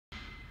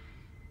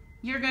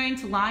You're going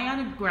to lie on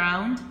the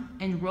ground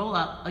and roll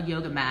up a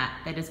yoga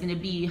mat that is going to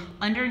be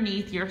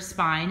underneath your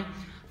spine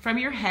from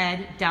your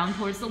head down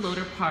towards the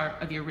lower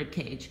part of your rib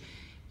cage.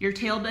 Your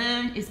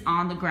tailbone is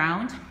on the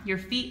ground. Your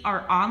feet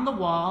are on the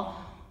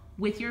wall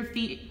with your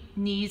feet,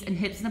 knees, and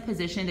hips in a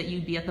position that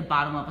you'd be at the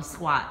bottom of a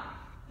squat.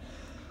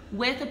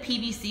 With a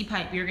PVC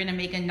pipe, you're going to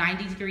make a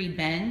 90-degree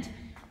bend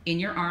in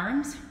your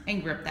arms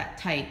and grip that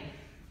tight.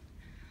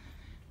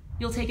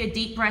 You'll take a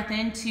deep breath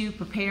in to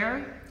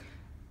prepare.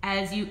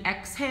 As you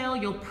exhale,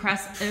 you'll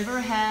press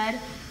overhead,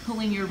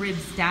 pulling your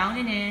ribs down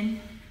and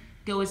in.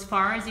 Go as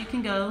far as you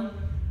can go,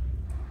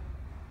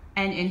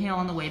 and inhale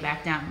on the way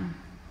back down.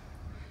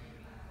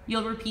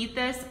 You'll repeat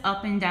this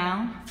up and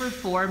down for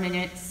 4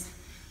 minutes.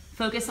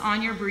 Focus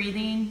on your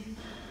breathing.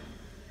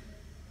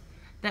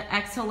 The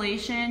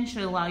exhalation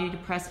should allow you to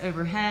press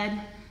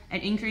overhead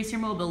and increase your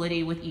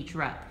mobility with each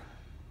rep.